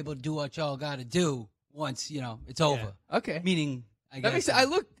want to be able to do what y'all got to do once, you know, it's over. Okay. Meaning, I guess. That makes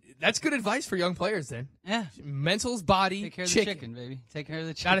sense. That's good advice for young players then. Yeah. Mentals, body, Take care of chicken. the chicken, baby. Take care of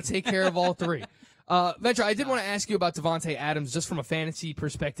the chicken. Got to take care of all three. Ventura, I did want to ask you about Davante Adams just from a fantasy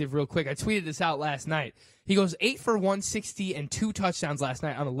perspective real quick. I tweeted this out last night. He goes 8 for 160 and 2 touchdowns last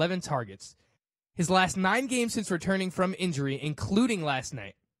night on 11 targets. His last 9 games since returning from injury, including last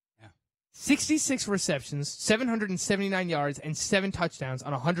night, 66 receptions, 779 yards, and 7 touchdowns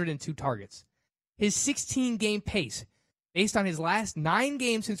on 102 targets. His 16-game pace, based on his last 9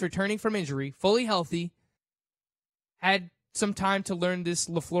 games since returning from injury, fully healthy, had some time to learn this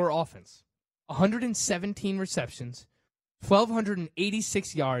LaFleur offense. 117 receptions,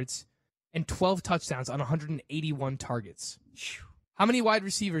 1,286 yards, and 12 touchdowns on 181 targets. How many wide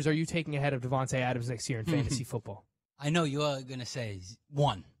receivers are you taking ahead of Davante Adams next year in fantasy football? I know you are going to say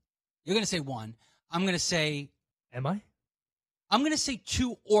 1. You're going to say 1. I'm going to say... Am I? I'm going to say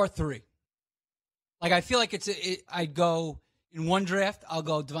 2 or 3. Like, I feel like I'd go... In one draft, I'll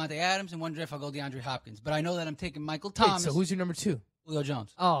go Davante Adams. In one draft, I'll go DeAndre Hopkins. But I know that I'm taking Michael Thomas. Wait, so who's your number 2? Julio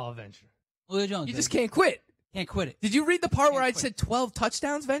Jones. Oh, Ventura. Julio Jones. You just can't quit. Can't quit it. Did you read the part where I said 12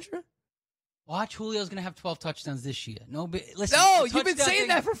 touchdowns, Ventura? Watch, Julio's going to have 12 touchdowns this year. Listen, No, you've been saying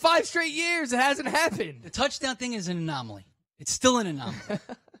that for 5 straight years. It hasn't happened. The touchdown thing is an anomaly. It's still an anomaly.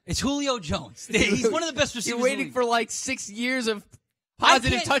 It's Julio Jones. He's one of the best receivers. You're waiting for like 6 years of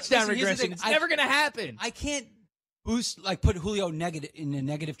positive touchdown regression. It's never going to happen. I can't put Julio in a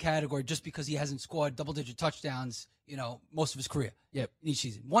negative category just because he hasn't scored double-digit touchdowns, most of his career. Yep, in each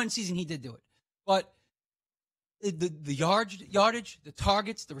season. One season he did do it. But the yardage, the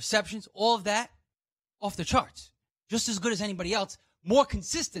targets, the receptions, all of that, off the charts. Just as good as anybody else. More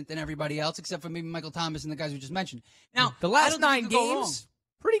consistent than everybody else, except for maybe Michael Thomas and the guys we just mentioned. Now, the last 9 games,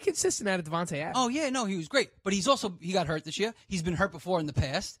 pretty consistent out of Davante Adams. Oh, yeah, no, he was great. But he got hurt this year. He's been hurt before in the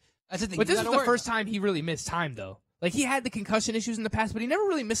past. That's the thing. But this is the first time he really missed time, though. Like, he had the concussion issues in the past, but he never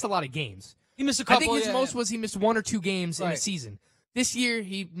really missed a lot of games. He missed a couple. I think his most was he missed 1 or 2 games in a season. This year,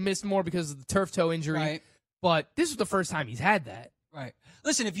 he missed more because of the turf toe injury. Right. But this was the first time he's had that. Right.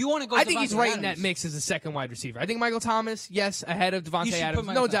 Listen, if you want to go, I think he's right in that mix as a second wide receiver. I think Michael Thomas, yes, ahead of Davante Adams,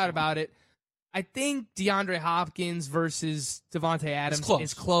 no doubt about it. I think DeAndre Hopkins versus Davante Adams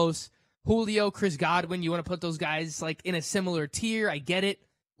is close. Julio, Chris Godwin, you want to put those guys like in a similar tier. I get it.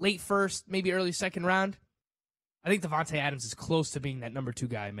 Late first, maybe early second round. I think Davante Adams is close to being that number 2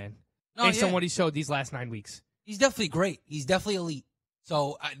 guy, man. Based on what he showed these last 9 weeks. He's definitely great. He's definitely elite.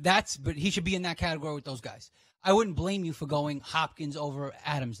 So but he should be in that category with those guys. I wouldn't blame you for going Hopkins over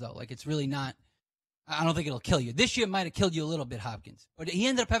Adams, though. Like, it's really not. I don't think it'll kill you. This year might have killed you a little bit, Hopkins. But he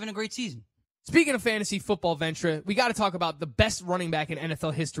ended up having a great season. Speaking of fantasy football, Ventura, we got to talk about the best running back in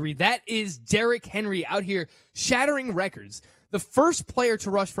NFL history. That is Derrick Henry out here shattering records. The first player to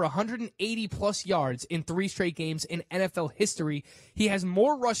rush for 180-plus yards in 3 straight games in NFL history. He has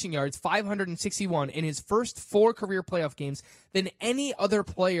more rushing yards, 561, in his first 4 career playoff games than any other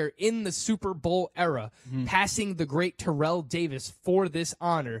player in the Super Bowl era, passing the great Terrell Davis for this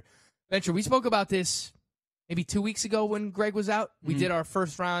honor. Venture, we spoke about this maybe 2 weeks ago when Greg was out. We did our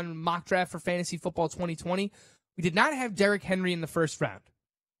first-round mock draft for Fantasy Football 2020. We did not have Derrick Henry in the first round.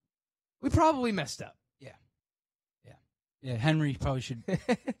 We probably messed up. Yeah, Henry probably should.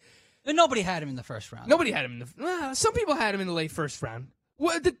 Nobody had him in the first round. Nobody had him in the. Some people had him in the late first round.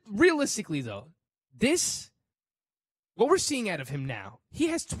 Realistically, though, what we're seeing out of him now, he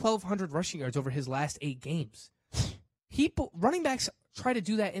has 1,200 rushing yards over his last 8 games. Running backs try to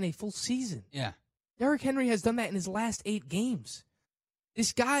do that in a full season. Yeah, Derrick Henry has done that in his last 8 games.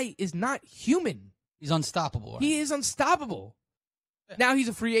 This guy is not human. He's unstoppable. Right? He is unstoppable. Now he's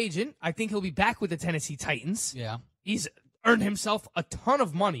a free agent. I think he'll be back with the Tennessee Titans. Yeah, he's earned himself a ton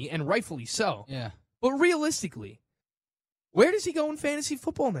of money, and rightfully so. Yeah. But realistically, where does he go in fantasy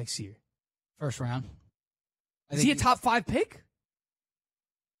football next year? First round. Is he a top 5 pick?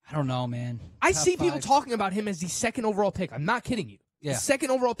 I don't know, man. I see people talking about him as the 2nd overall pick. I'm not kidding you. Yeah. The 2nd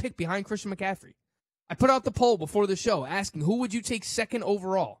overall pick behind Christian McCaffrey. I put out the poll before the show asking who would you take 2nd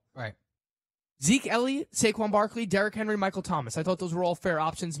overall? Right. Zeke Elliott, Saquon Barkley, Derrick Henry, Michael Thomas. I thought those were all fair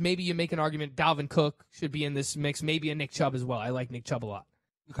options. Maybe you make an argument Dalvin Cook should be in this mix. Maybe a Nick Chubb as well. I like Nick Chubb a lot.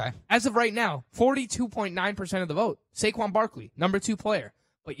 Okay. As of right now, 42.9% of the vote. Saquon Barkley, number 2 player.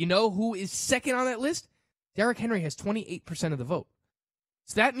 But you know who is 2nd on that list? Derrick Henry has 28% of the vote.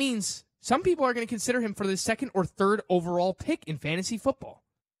 So that means some people are going to consider him for the 2nd or 3rd overall pick in fantasy football.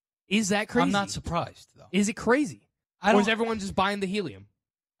 Is that crazy? I'm not surprised, though. Is it crazy? Or is everyone just buying the helium?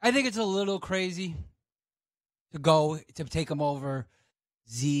 I think it's a little crazy to take him over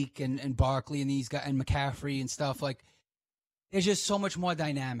Zeke and Barkley and these guys and McCaffrey and stuff. Like, there's just so much more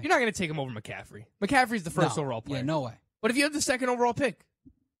dynamic. You're not going to take him over McCaffrey. McCaffrey's the 1st overall player. Yeah, no way. But if you have the 2nd overall pick,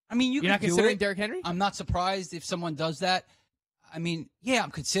 I mean, you're not considering Derrick Henry? I'm not surprised if someone does that. I mean, yeah,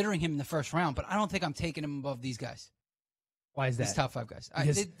 I'm considering him in the first round, but I don't think I'm taking him above these guys. Why is that? These top 5 guys.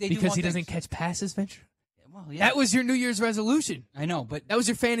 Because he doesn't catch passes, Venture? Well, yeah. That was your New Year's resolution. I know, but that was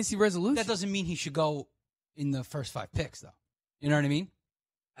your fantasy resolution. That doesn't mean he should go in the first 5 picks, though. You know what I mean?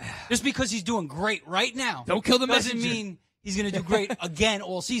 Just because he's doing great right now, don't kill the doesn't messenger. mean he's going to do great again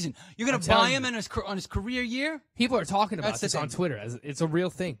all season. You're going to buy him on his career year? People are talking about this on Twitter. It's a real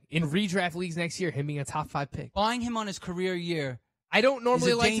thing. In redraft leagues next year, him being a top 5 pick. Buying him on his career year. I don't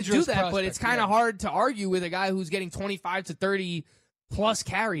normally like to do that, prospect, but it's kind of hard to argue with a guy who's getting 25 to 30 plus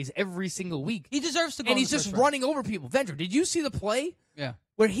carries every single week. He deserves to go. And he's just running over people. Vendra, did you see the play? Yeah.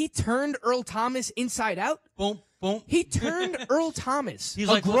 Where he turned Earl Thomas inside out? Boom, boom. He turned Earl Thomas, he's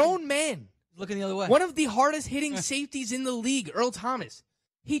a like grown man. Looking the other way. One of the hardest hitting safeties in the league, Earl Thomas.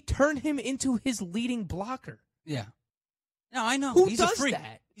 He turned him into his leading blocker. Yeah. No, I know. He's does a freak.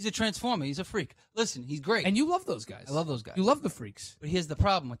 That? He's a transformer. He's a freak. Listen, he's great. And you love those guys. I love those guys. You love the freaks. But here's the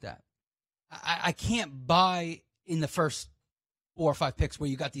problem with that. I can't buy in the first 4 or 5 picks where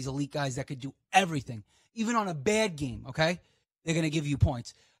you got these elite guys that could do everything. Even on a bad game, okay? They're going to give you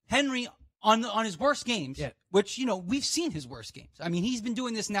points. Henry, on his worst games, which, we've seen his worst games. I mean, he's been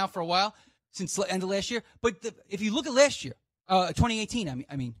doing this now for a while, since the end of last year. But if you look at last year, 2018,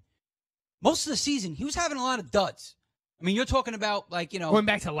 I mean, most of the season, he was having a lot of duds. I mean, you're talking about, going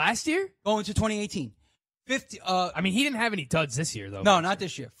back to last year? Going to 2018. 50. I mean, he didn't have any duds this year, though. No, not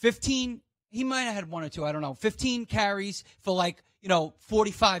this year. 15. He might have had 1 or 2. I don't know. 15 carries for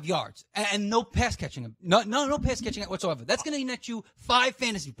 45 yards and no pass catching. No pass catching whatsoever. That's going to net you 5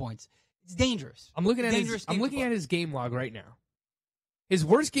 fantasy points. It's dangerous. I'm looking at his game log right now. His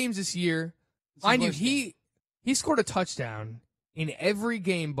worst games this year, mind you, he scored a touchdown in every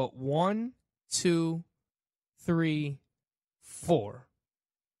game but 1, 2, 3, 4,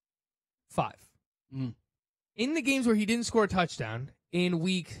 5. In the games where he didn't score a touchdown, in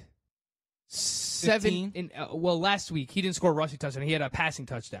week 7, last week he didn't score a rushing touchdown. He had a passing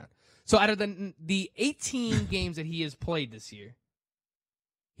touchdown. So out of the 18 games that he has played this year,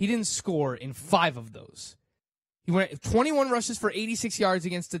 he didn't score in 5 of those. He went 21 rushes for 86 yards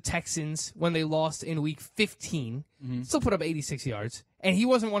against the Texans when they lost in week 15. Still put up 86 yards. And he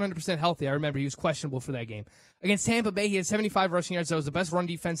wasn't 100% healthy. I remember he was questionable for that game. Against Tampa Bay, he had 75 rushing yards. That was the best run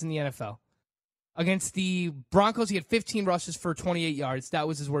defense in the NFL. Against the Broncos, he had 15 rushes for 28 yards. That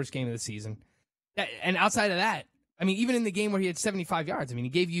was his worst game of the season. And outside of that, I mean, even in the game where he had 75 yards, I mean, he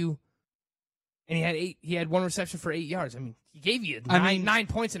gave you, and he had 1 reception for 8 yards. I mean, he gave you 9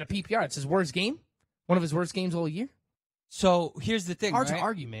 points in a PPR. It's his worst game. One of his worst games all year. So here's the thing. Hard to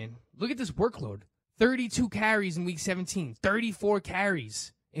argue, man. Look at this workload. 32 carries in week 17. 34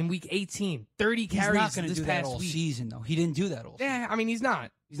 carries in week 18. 30 carries He's not going to do that all week. Season, though. He didn't do that all season. Yeah, I mean, he's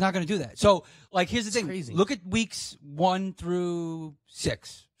not. He's not going to do that. So, here's the thing. Crazy. Look at weeks 1 through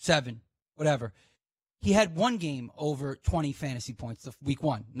 6, 7, whatever. He had 1 game over 20 fantasy points. Week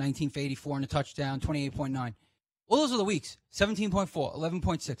 1, 19 for 84 and a touchdown, 28.9. Well, those are the weeks. 17.4,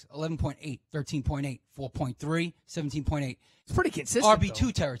 11.6, 11.8, 13.8, 4.3, 17.8. It's pretty consistent.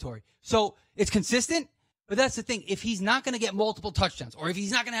 RB2 territory. So it's consistent, but that's the thing. If he's not going to get multiple touchdowns, or if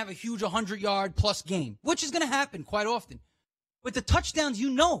he's not going to have a huge 100-yard plus game, which is going to happen quite often, with the touchdowns,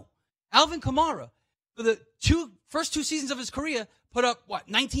 Alvin Kamara, for the first 2 seasons of his career, put up,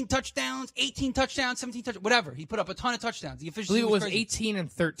 19 touchdowns, 18 touchdowns, 17 touchdowns, whatever. He put up a ton of touchdowns. The efficiency I believe it was crazy. 18 and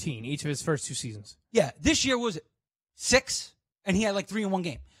 13 each of his first 2 seasons. Yeah, this year was 6, and he had 3 in 1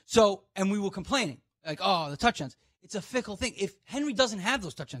 game. So, and we were complaining, the touchdowns. It's a fickle thing. If Henry doesn't have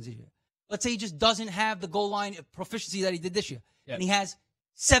those touchdowns this year, let's say he just doesn't have the goal line proficiency that he did this year, and he has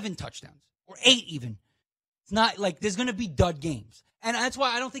 7 touchdowns, or 8 even, it's not there's going to be dud games. And that's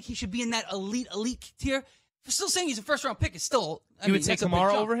why I don't think he should be in that elite tier. For still saying he's a first-round pick, it's still... You would take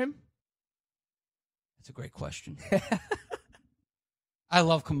Kamara over him? That's a great question. I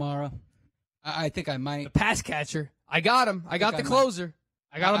love Kamara. I think I might. The pass catcher. I got him. I got the closer.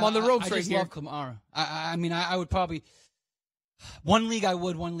 I got him on the ropes right here. I just love Kamara. I mean, I would probably... One league I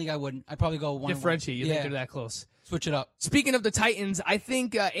would, one league I wouldn't. I'd probably go 1. Differentiate. You think they're that close. Switch it up. Speaking of the Titans, I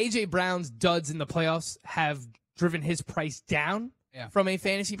think A.J. Brown's duds in the playoffs have driven his price down from a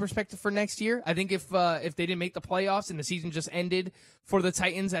fantasy perspective for next year. I think if they didn't make the playoffs and the season just ended for the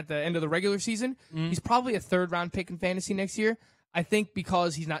Titans at the end of the regular season, he's probably a 3rd-round pick in fantasy next year. I think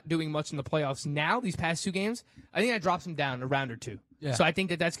because he's not doing much in the playoffs now, these past 2 games, I think that drops him down a round or 2. Yeah. So I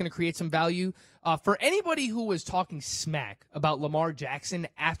think that's going to create some value. For anybody who was talking smack about Lamar Jackson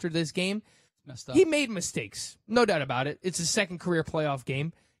after this game, he made mistakes. No doubt about it. It's his 2nd career playoff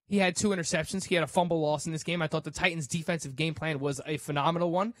game. He had 2 interceptions. He had a fumble loss in this game. I thought the Titans' defensive game plan was a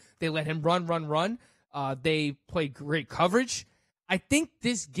phenomenal one. They let him run. They played great coverage. I think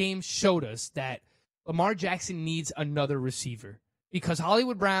this game showed us that Lamar Jackson needs another receiver because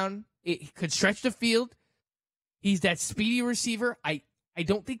Hollywood Brown could stretch the field. He's that speedy receiver. I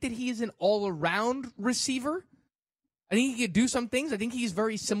don't think that he is an all-around receiver. I think he could do some things. I think he's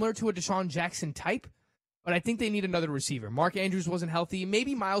very similar to a Deshaun Jackson type, but I think they need another receiver. Mark Andrews wasn't healthy.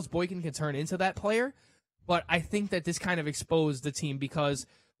 Maybe Miles Boykin can turn into that player, but I think that this kind of exposed the team because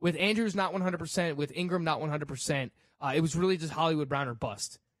with Andrews not 100%, with Ingram not 100%, it was really just Hollywood Brown or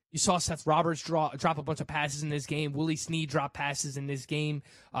bust. You saw Seth Roberts drop a bunch of passes in this game. Willie Snead drop passes in this game.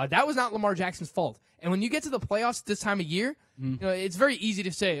 That was not Lamar Jackson's fault. And when you get to the playoffs this time of year, it's very easy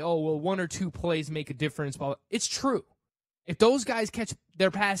to say, oh, well, one or two plays make a difference. But it's true. If those guys catch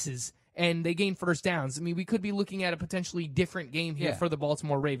their passes and they gain first downs, I mean, we could be looking at a potentially different game here for the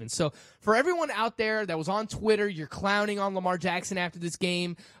Baltimore Ravens. So for everyone out there that was on Twitter, you're clowning on Lamar Jackson after this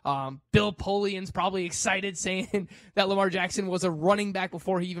game. Bill Polian's probably excited saying that Lamar Jackson was a running back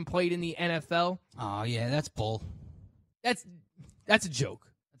before he even played in the NFL. Oh, yeah, that's bull. That's a joke.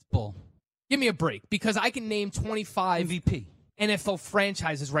 That's bull. Give me a break because I can name 25 MVP. NFL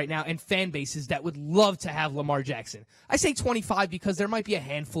franchises right now and fan bases that would love to have Lamar Jackson. I say 25 because there might be a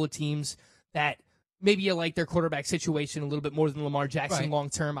handful of teams that maybe you like their quarterback situation a little bit more than Lamar Jackson long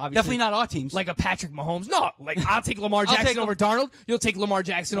term. Obviously, definitely not our teams. Like a Patrick Mahomes. No, like I'll take Lamar Jackson over Darnold. You'll take Lamar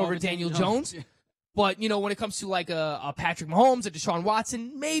Jackson over Daniel Jones. Yeah. But, when it comes to like a Patrick Mahomes, a Deshaun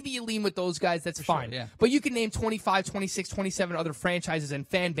Watson, maybe you lean with those guys. That's fine. Sure, yeah. But you can name 25, 26, 27 other franchises and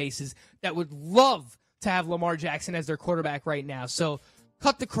fan bases that would love to have Lamar Jackson as their quarterback right now. So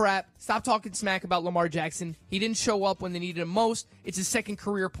cut the crap. Stop talking smack about Lamar Jackson. He didn't show up when they needed him most. It's his second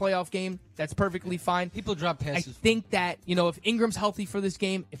career playoff game. That's perfectly fine. People drop passes. I think that, if Ingram's healthy for this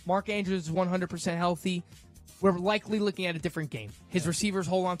game, if Mark Andrews is 100% healthy, we're likely looking at a different game. His receivers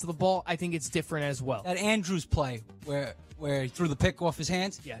hold on to the ball. I think it's different as well. That Andrews play where he threw the pick off his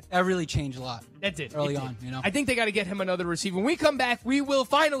hands, that really changed a lot. That did. Early on, I think they got to get him another receiver. When we come back, we will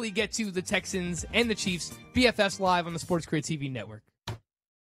finally get to the Texans and the Chiefs. BFFs Live on the Sports Grid TV network.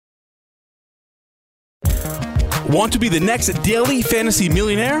 Want to be the next daily fantasy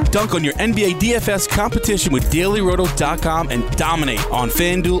millionaire? Dunk on your NBA DFS competition with DailyRoto.com and dominate on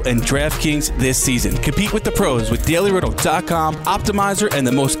FanDuel and DraftKings this season. Compete with the pros with DailyRoto.com, Optimizer, and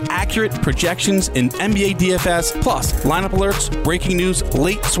the most accurate projections in NBA DFS, plus lineup alerts, breaking news,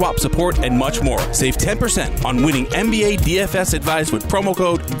 late swap support, and much more. Save 10% on winning NBA DFS advice with promo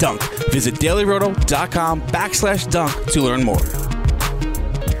code DUNK. Visit DailyRoto.com/dunk to learn more.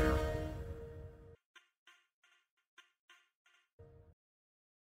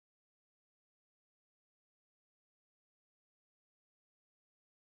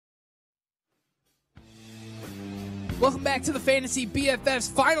 Welcome back to the Fantasy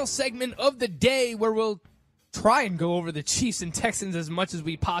BFFs final segment of the day where we'll try and go over the Chiefs and Texans as much as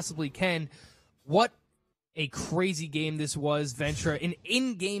we possibly can. What a crazy game this was, Ventura. An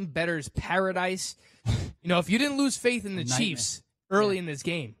in-game bettor's paradise. If you didn't lose faith in the Chiefs early in this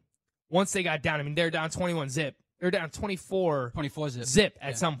game, once they got down, they're down 21-zip. They're down 24 zip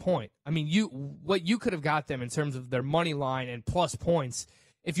at some point. What you could have got them in terms of their money line and plus points,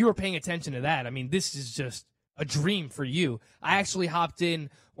 if you were paying attention to that, this is just a dream for you. I actually hopped in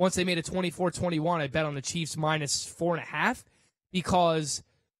once they made it 24-21. I bet on the Chiefs minus 4.5 because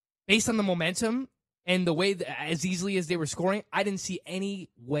based on the momentum and the way that, as easily as they were scoring, I didn't see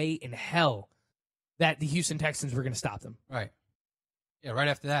any way in hell that the Houston Texans were going to stop them. Right. Yeah, right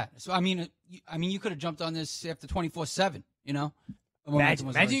after that. So you could have jumped on this after 24-7.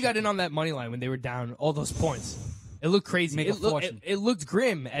 Imagine you got in on that money line when they were down all those points. It looked crazy. It looked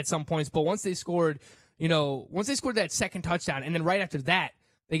grim at some points, but once they scored. Once they scored that second touchdown, and then right after that,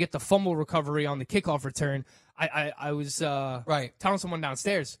 they get the fumble recovery on the kickoff return. I was telling someone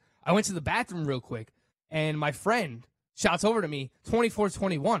downstairs, I went to the bathroom real quick, and my friend shouts over to me,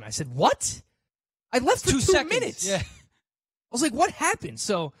 24-21. I said, what? I left for 2 minutes. Yeah. I was like, what happened?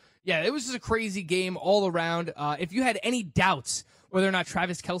 So, yeah, it was just a crazy game all around. If you had any doubts whether or not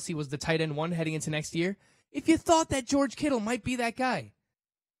Travis Kelce was the tight end one heading into next year, if you thought that George Kittle might be that guy,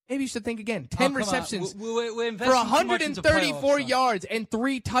 maybe you should think again. 10 receptions we're for 134 yards and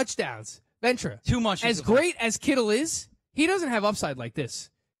 3 touchdowns. Ventura. Too much. As great as Kittle is, he doesn't have upside like this.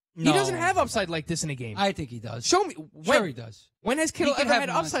 No. He doesn't have upside like this in a game. I think he does. Show me. Sure he does. When has Kittle ever had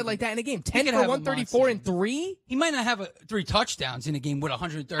upside like that in a game? 10 for 134 and 3? He might not have 3 touchdowns in a game with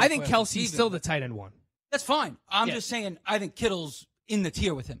 130. I think Kelce's still the tight end one. That's fine. I'm just saying I think Kittle's in the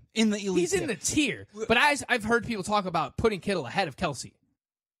tier with him. In the elite He's in the tier. But I've heard people talk about putting Kittle ahead of Kelce.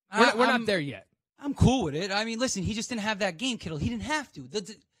 We're not there yet. I'm cool with it. Listen, he just didn't have that game, Kittle. He didn't have to.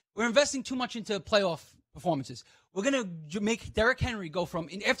 We're investing too much into playoff performances. We're going to make Derrick Henry go from,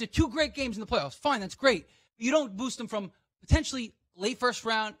 after 2 great games in the playoffs, fine, that's great. But you don't boost him from potentially late first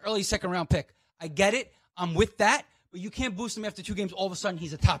round, early second round pick. I get it. I'm with that. But you can't boost him after 2 games. All of a sudden,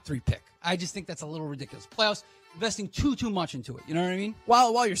 he's a top 3 pick. I just think that's a little ridiculous. Playoffs, investing too much into it. You know what I mean?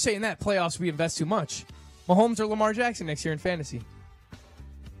 While you're saying that, playoffs, we invest too much. Mahomes or Lamar Jackson next year in fantasy?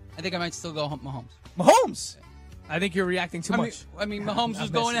 I think I might still go Mahomes. Mahomes! I think you're reacting too much. I mean, Mahomes was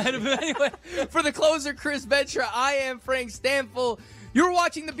going ahead of him anyway. For the closer, Chris Ventura, I am Frank Stanfield. You're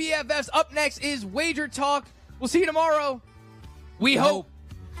watching the BFFs. Up next is Wager Talk. We'll see you tomorrow. We hope.